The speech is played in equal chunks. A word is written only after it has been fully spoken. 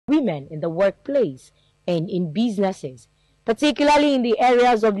women in the workplace and in businesses, particularly in the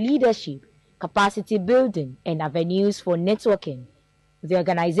areas of leadership, capacity building, and avenues for networking. The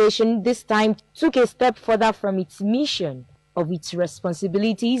organization this time took a step further from its mission of its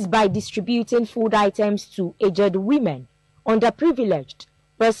responsibilities by distributing food items to aged women, underprivileged,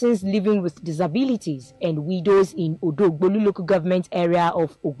 persons living with disabilities, and widows in Odogbolu local government area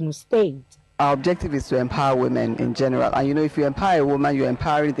of Ogun State. Our objective is to empower women in general. And if you empower a woman, you're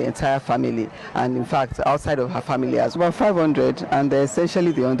empowering the entire family. And in fact, outside of her family as well, 500, and they're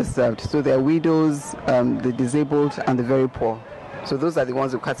essentially the underserved. So they're widows, the disabled, and the very poor. So those are the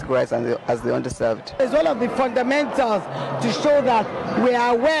ones who categorize as the underserved. It's one of the fundamentals to show that we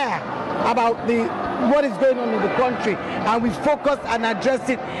are aware about what is going on in the country, and we focus and address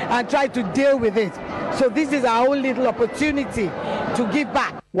it and try to deal with it. So this is our own little opportunity to give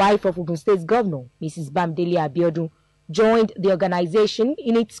back. Wife of Ogun State Governor, Mrs. Bamidele Abiodun, joined the organization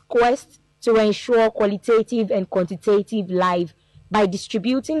in its quest to ensure qualitative and quantitative life by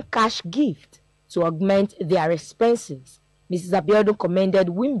distributing cash gifts to augment their expenses. Mrs. Abiodun commended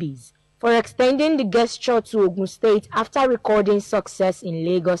WIMBIZ for extending the gesture to Ogun State after recording success in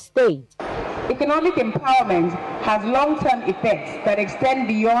Lagos State. Economic empowerment has long-term effects that extend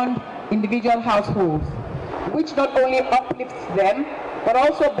beyond individual households, which not only uplifts them, but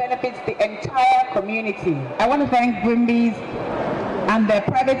also benefits the entire community. I want to thank WIMBIZ and their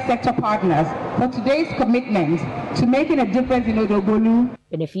private sector partners for today's commitment to making a difference in Odogbolu.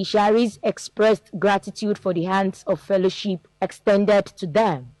 Beneficiaries expressed gratitude for the hands of fellowship extended to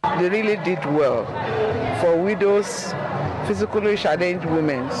them. They really did well. For widows, physically challenged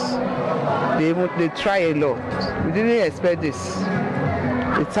women, they try a lot. We didn't expect this.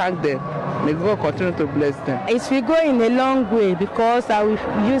 We thank them. May God continue to bless them. It will go in a long way because I will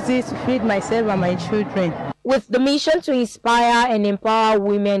use it to feed myself and my children. With the mission to inspire and empower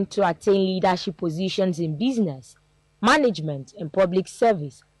women to attain leadership positions in business, management, and public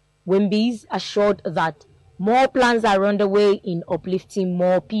service, WIMBIZ assured that more plans are underway in uplifting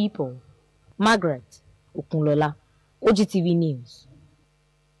more people. Margaret Okunlola, OgunTV News.